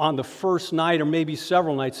while on the first night, or maybe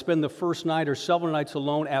several nights, spend the first night or several nights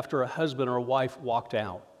alone after a husband or a wife walked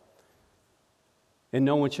out. And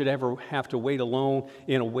no one should ever have to wait alone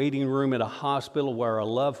in a waiting room at a hospital where a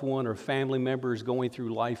loved one or family member is going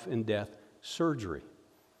through life and death surgery.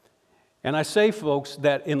 And I say, folks,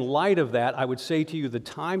 that in light of that, I would say to you, the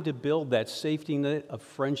time to build that safety net of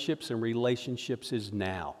friendships and relationships is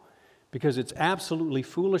now. Because it's absolutely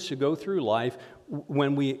foolish to go through life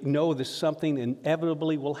when we know that something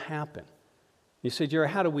inevitably will happen. You say, Jerry,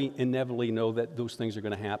 how do we inevitably know that those things are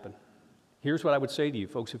going to happen? Here's what I would say to you,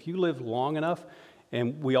 folks. If you live long enough,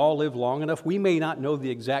 and we all live long enough, we may not know the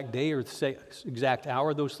exact day or the exact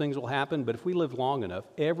hour those things will happen, but if we live long enough,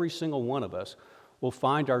 every single one of us will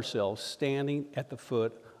find ourselves standing at the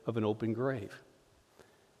foot of an open grave.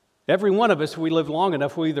 Every one of us, if we live long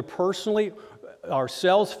enough, will either personally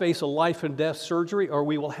ourselves face a life and death surgery, or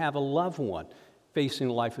we will have a loved one facing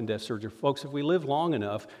life and death surgery. Folks, if we live long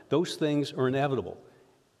enough, those things are inevitable.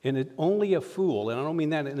 And only a fool, and I don't mean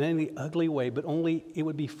that in any ugly way, but only it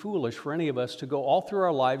would be foolish for any of us to go all through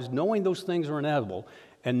our lives knowing those things are inevitable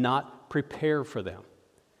and not prepare for them.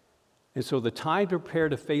 And so the time to prepare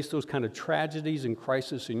to face those kind of tragedies and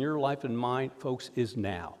crises in your life and mine, folks, is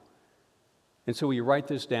now. And so you write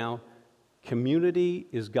this down. Community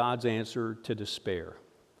is God's answer to despair.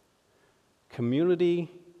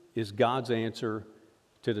 Community is God's answer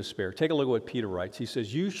to despair. Take a look at what Peter writes. He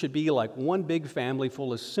says, you should be like one big family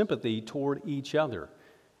full of sympathy toward each other.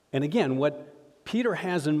 And again, what Peter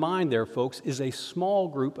has in mind there, folks, is a small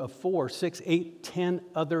group of 4, 6, 8, 10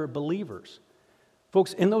 other believers.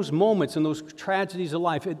 Folks, in those moments, in those tragedies of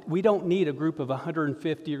life, we don't need a group of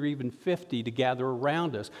 150 or even 50 to gather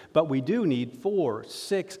around us, but we do need 4,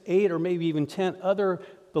 6, 8, or maybe even 10 other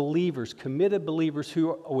believers, committed believers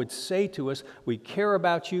who would say to us, we care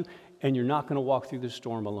about you, and you're not going to walk through the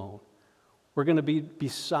storm alone. We're going to be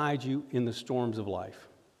beside you in the storms of life.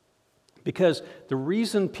 Because the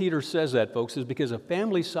reason Peter says that, folks, is because a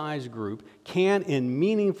family-sized group can, in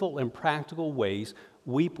meaningful and practical ways,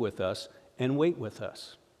 weep with us and wait with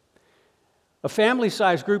us. A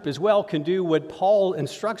family-sized group as well can do what Paul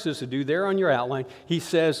instructs us to do there on your outline. He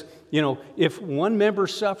says, if one member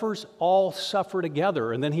suffers, all suffer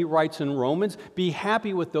together. And then he writes in Romans, be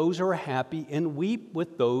happy with those who are happy and weep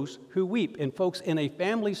with those who weep. And folks, in a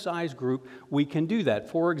family-sized group, we can do that.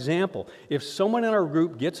 For example, if someone in our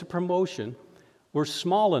group gets a promotion, we're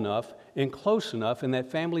small enough and close enough in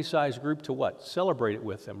that family-sized group to what? Celebrate it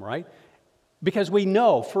with them, right? Because we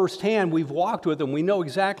know firsthand, we've walked with them, we know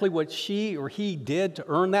exactly what she or he did to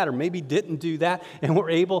earn that, or maybe didn't do that, and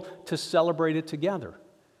we're able to celebrate it together.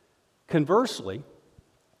 Conversely,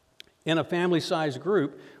 in a family-sized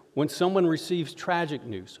group, when someone receives tragic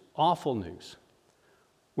news, awful news,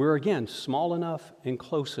 we're again small enough and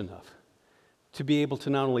close enough to be able to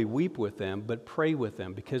not only weep with them, but pray with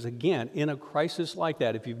them. Because again, in a crisis like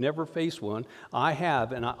that, if you've never faced one, I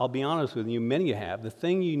have, and I'll be honest with you, many you have, the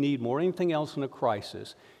thing you need more than anything else in a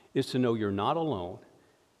crisis is to know you're not alone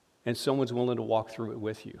and someone's willing to walk through it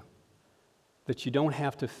with you. That you don't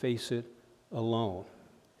have to face it alone.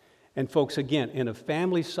 And folks, again, in a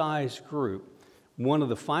family-sized group, one of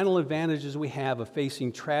the final advantages we have of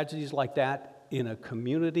facing tragedies like that in a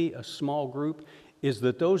community, a small group, is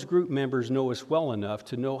that those group members know us well enough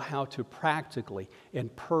to know how to practically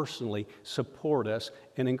and personally support us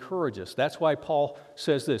and encourage us. That's why Paul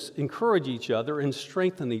says this, encourage each other and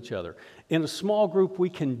strengthen each other. In a small group,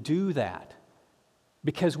 we can do that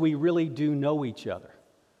because we really do know each other.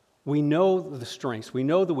 We know the strengths, we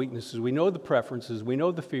know the weaknesses, we know the preferences, we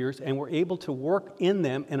know the fears, and we're able to work in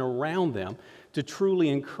them and around them to truly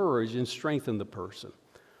encourage and strengthen the person.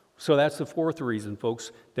 So that's the fourth reason,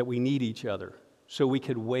 folks, that we need each other. So we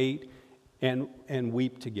could wait and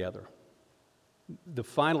weep together. The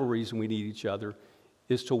final reason we need each other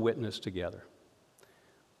is to witness together.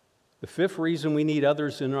 The fifth reason we need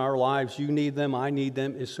others in our lives, you need them, I need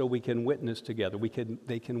them, is so we can witness together.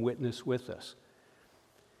 They can witness with us.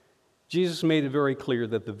 Jesus made it very clear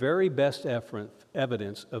that the very best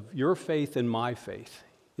evidence of your faith and my faith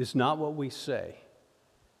is not what we say,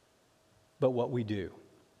 but what we do.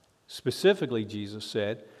 Specifically, Jesus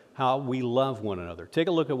said, how we love one another. Take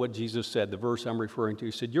a look at what Jesus said, the verse I'm referring to.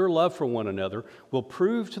 He said, your love for one another will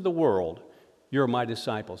prove to the world you're my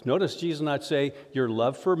disciples. Notice Jesus not say, your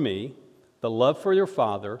love for me, the love for your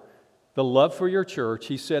Father, the love for your church.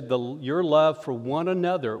 He said, your love for one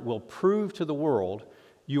another will prove to the world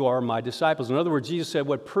you are my disciples. In other words, Jesus said,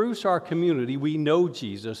 what proves to our community we know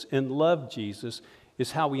Jesus and love Jesus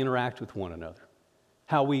is how we interact with one another,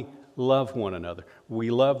 how we love one another. We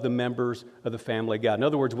love the members of the family of God. In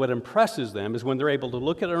other words, what impresses them is when they're able to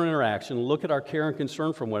look at our interaction, look at our care and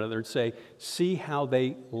concern for one another and say, see how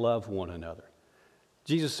they love one another.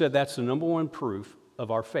 Jesus said that's the number one proof of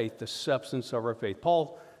our faith, the substance of our faith.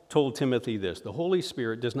 Paul told Timothy this, the Holy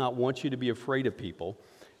Spirit does not want you to be afraid of people,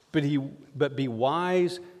 but be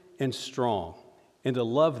wise and strong and to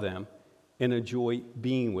love them and enjoy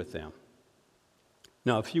being with them.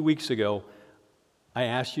 Now, a few weeks ago, I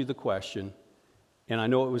asked you the question, and I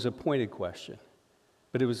know it was a pointed question,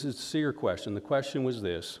 but it was a sincere question. The question was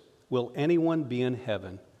this, will anyone be in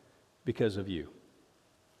heaven because of you?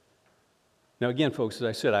 Now again, folks, as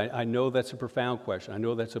I said, I know that's a profound question. I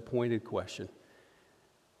know that's a pointed question.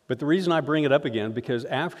 But the reason I bring it up again, because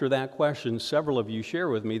after that question, several of you share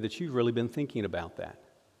with me that you've really been thinking about that.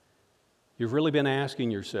 You've really been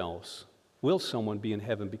asking yourselves, will someone be in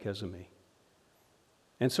heaven because of me?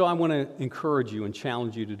 And so I want to encourage you and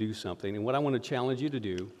challenge you to do something. And what I want to challenge you to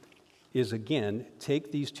do is, again,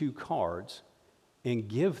 take these 2 cards and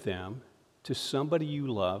give them to somebody you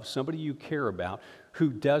love, somebody you care about,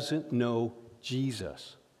 who doesn't know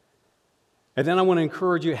Jesus. And then I want to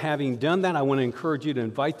encourage you, having done that, I want to encourage you to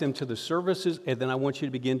invite them to the services, and then I want you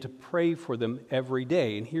to begin to pray for them every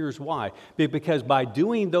day. And here's why. Because by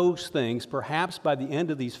doing those things, perhaps by the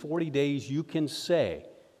end of these 40 days, you can say,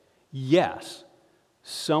 yes,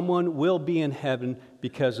 someone will be in heaven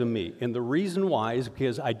because of me. And the reason why is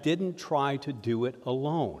because I didn't try to do it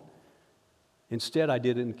alone. Instead, I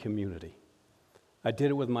did it in community. I did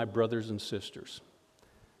it with my brothers and sisters.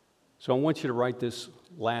 So I want you to write this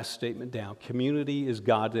last statement down. Community is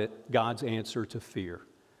God's answer to fear.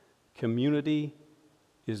 Community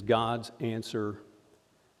is God's answer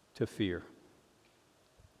to fear.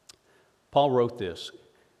 Paul wrote this: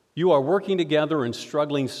 you are working together and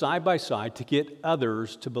struggling side by side to get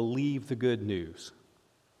others to believe the good news.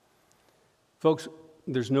 Folks,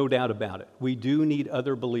 there's no doubt about it. We do need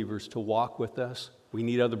other believers to walk with us. We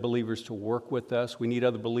need other believers to work with us. We need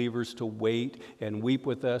other believers to wait and weep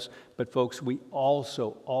with us. But folks, we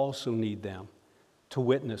also need them to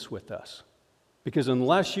witness with us. Because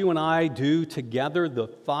unless you and I do together the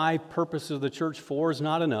 5 purposes of the church, 4 is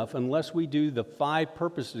not enough. Unless we do the 5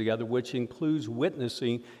 purposes together, which includes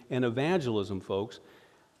witnessing and evangelism, folks,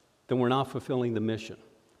 then we're not fulfilling the mission.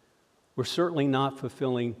 We're certainly not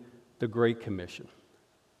fulfilling the Great Commission.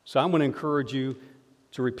 So I'm going to encourage you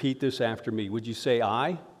to repeat this after me. Would you say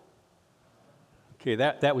I? Okay,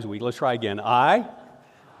 that was weak. Let's try again. I?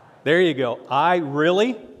 There you go. I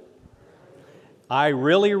really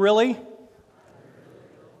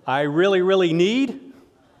need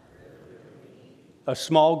a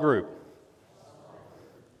small group.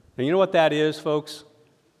 And you know what that is, folks?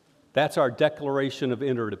 That's our declaration of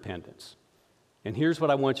interdependence. And here's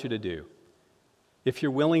what I want you to do. If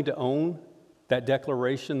you're willing to own that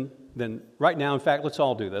declaration, then right now, in fact, let's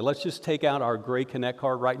all do that. Let's just take out our gray Connect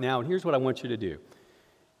card right now, and here's what I want you to do.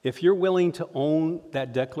 If you're willing to own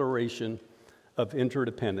that declaration of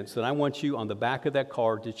interdependence, then I want you on the back of that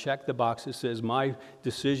card to check the box that says, my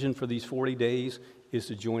decision for these 40 days is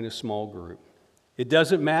to join a small group. It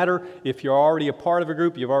doesn't matter if you're already a part of a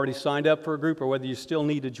group, you've already signed up for a group, or whether you still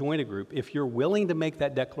need to join a group. If you're willing to make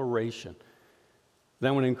that declaration, then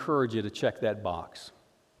I want to encourage you to check that box.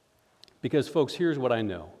 Because, folks, here's what I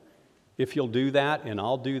know. If you'll do that, and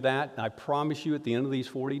I'll do that, I promise you at the end of these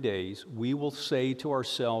 40 days, we will say to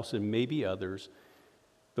ourselves and maybe others,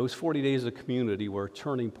 those 40 days of community were a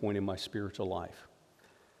turning point in my spiritual life.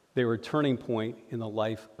 They were a turning point in the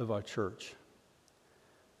life of our church.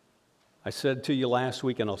 I said to you last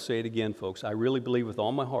week, and I'll say it again, folks, I really believe with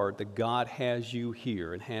all my heart that God has you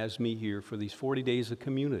here and has me here for these 40 days of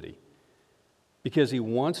community, because He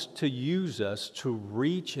wants to use us to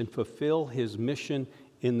reach and fulfill His mission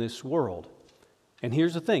in this world. And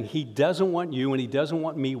here's the thing, He doesn't want you and He doesn't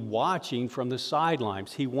want me watching from the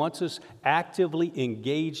sidelines. He wants us actively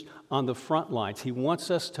engaged on the front lines. He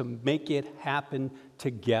wants us to make it happen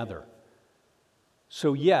together.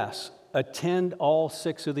 So yes, attend all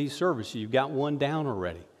 6 of these services. You've got one down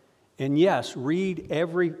already. And yes, read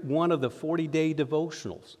every one of the 40-day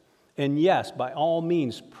devotionals. And yes, by all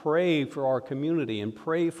means, pray for our community and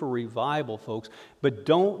pray for revival, folks. But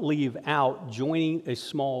don't leave out joining a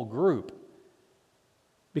small group.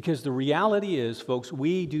 Because the reality is, folks,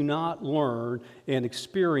 we do not learn and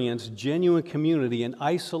experience genuine community in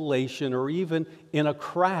isolation or even in a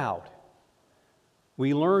crowd.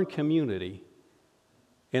 We learn community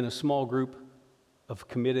in a small group of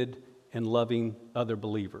committed and loving other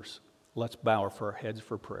believers. Let's bow our heads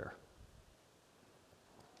for prayer.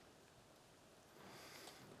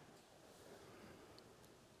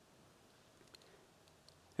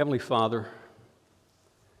 Heavenly Father,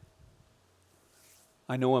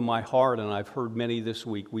 I know in my heart, and I've heard many this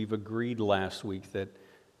week, we've agreed last week that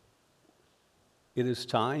it is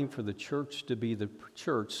time for the church to be the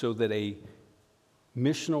church so that a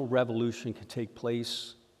missional revolution can take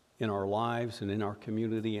place in our lives and in our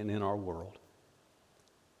community and in our world.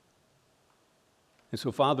 And so,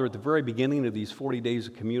 Father, at the very beginning of these 40 days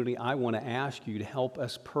of community, I want to ask you to help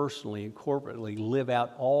us personally and corporately live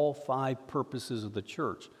out all 5 purposes of the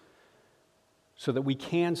church so that we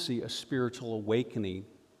can see a spiritual awakening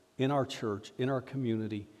in our church, in our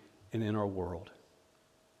community, and in our world.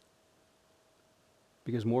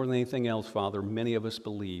 Because more than anything else, Father, many of us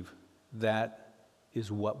believe that is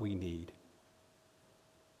what we need.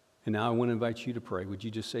 And now I want to invite you to pray. Would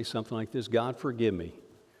you just say something like this? God, forgive me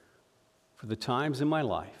for the times in my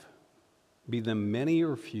life, be them many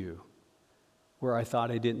or few, where I thought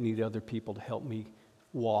I didn't need other people to help me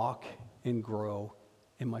walk and grow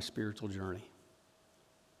in my spiritual journey.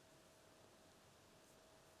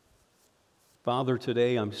 Father,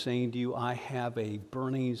 today I'm saying to you, I have a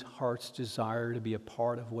burning heart's desire to be a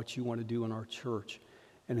part of what you want to do in our church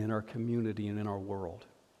and in our community and in our world.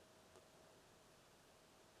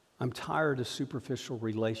 I'm tired of superficial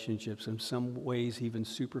relationships, in some ways even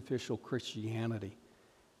superficial Christianity.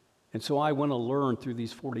 And so I want to learn through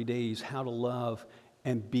these 40 days how to love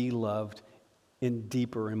and be loved in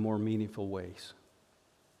deeper and more meaningful ways.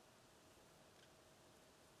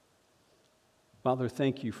 Father,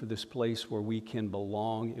 thank you for this place where we can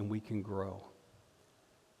belong and we can grow.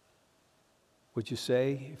 Would you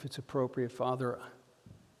say, if it's appropriate, Father,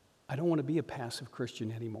 I don't want to be a passive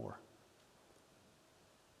Christian anymore.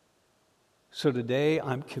 So today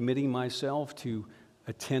I'm committing myself to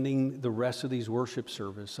attending the rest of these worship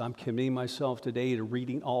service. I'm committing myself today to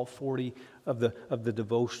reading all 40 of the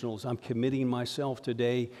devotionals. I'm committing myself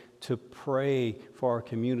today to pray for our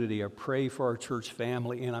community or pray for our church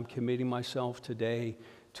family. And I'm committing myself today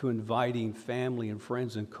to inviting family and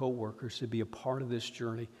friends and coworkers to be a part of this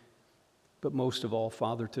journey. But most of all,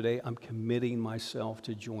 Father, today I'm committing myself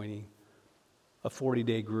to joining a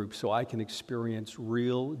 40-day group so I can experience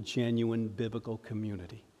real, genuine, biblical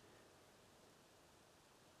community.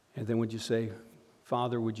 And then would you say,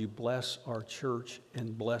 Father, would you bless our church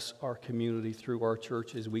and bless our community through our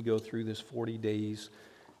church as we go through this 40 days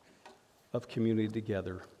of community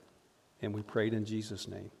together? And we prayed in Jesus'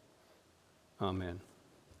 name. Amen.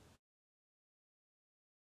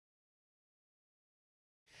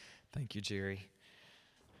 Thank you, Jerry.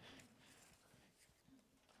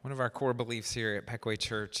 One of our core beliefs here at Peckway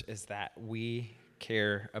Church is that we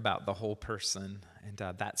care about the whole person,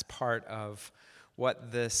 and that's part of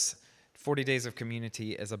what this 40 Days of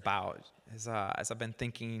Community is about. As I've been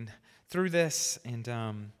thinking through this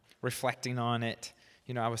and reflecting on it,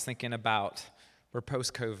 I was thinking about we're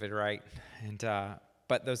post-COVID, right? And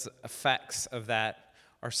but those effects of that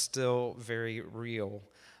are still very real.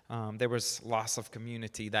 There was loss of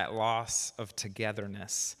community, that loss of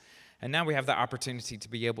togetherness. And now we have the opportunity to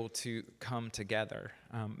be able to come together.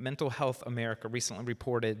 Mental Health America recently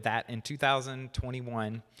reported that in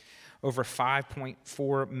 2021, over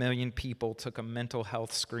 5.4 million people took a mental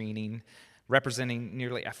health screening, representing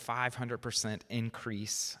nearly a 500%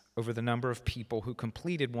 increase over the number of people who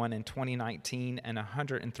completed one in 2019 and a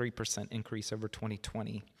 103% increase over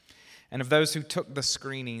 2020. And of those who took the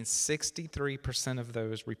screening, 63% of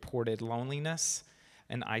those reported loneliness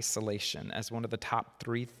and isolation as one of the top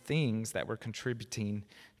 3 things that were contributing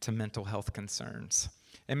to mental health concerns.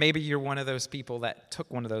 And maybe you're one of those people that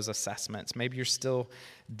took one of those assessments. Maybe you're still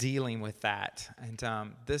dealing with that.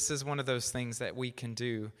 And this is one of those things that we can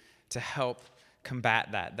do to help combat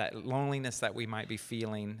that loneliness that we might be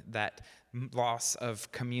feeling, that loss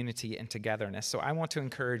of community and togetherness. So I want to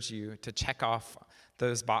encourage you to check off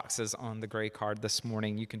those boxes on the gray card this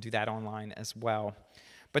morning. You can do that online as well.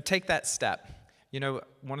 But take that step.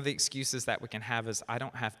 One of the excuses that we can have is, I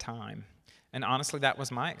don't have time. And honestly, that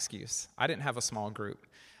was my excuse. I didn't have a small group.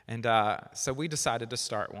 And so we decided to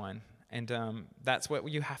start one. And that's what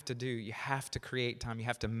you have to do. You have to create time. You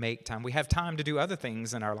have to make time. We have time to do other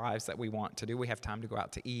things in our lives that we want to do. We have time to go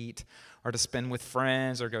out to eat or to spend with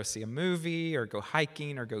friends or go see a movie or go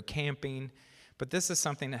hiking or go camping. But this is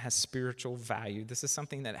something that has spiritual value. This is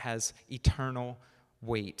something that has eternal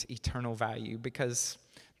weight, eternal value. Because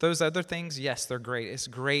those other things, yes, they're great. It's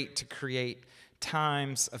great to create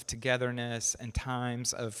times of togetherness and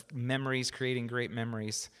times of memories, creating great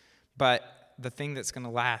memories. But the thing that's going to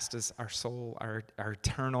last is our soul, our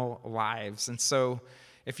eternal lives. And so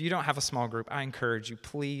if you don't have a small group, I encourage you,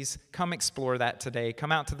 please come explore that today.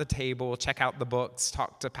 Come out to the table, check out the books,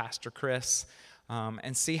 talk to Pastor Chris,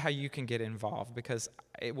 and see how you can get involved, because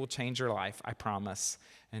it will change your life, I promise.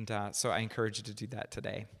 And so I encourage you to do that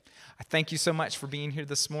today. I thank you so much for being here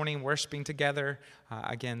this morning, worshiping together.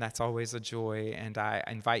 Again, that's always a joy, and I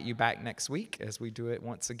invite you back next week as we do it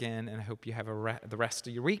once again, and I hope you have the rest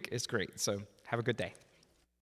of your week is great. So have a good day.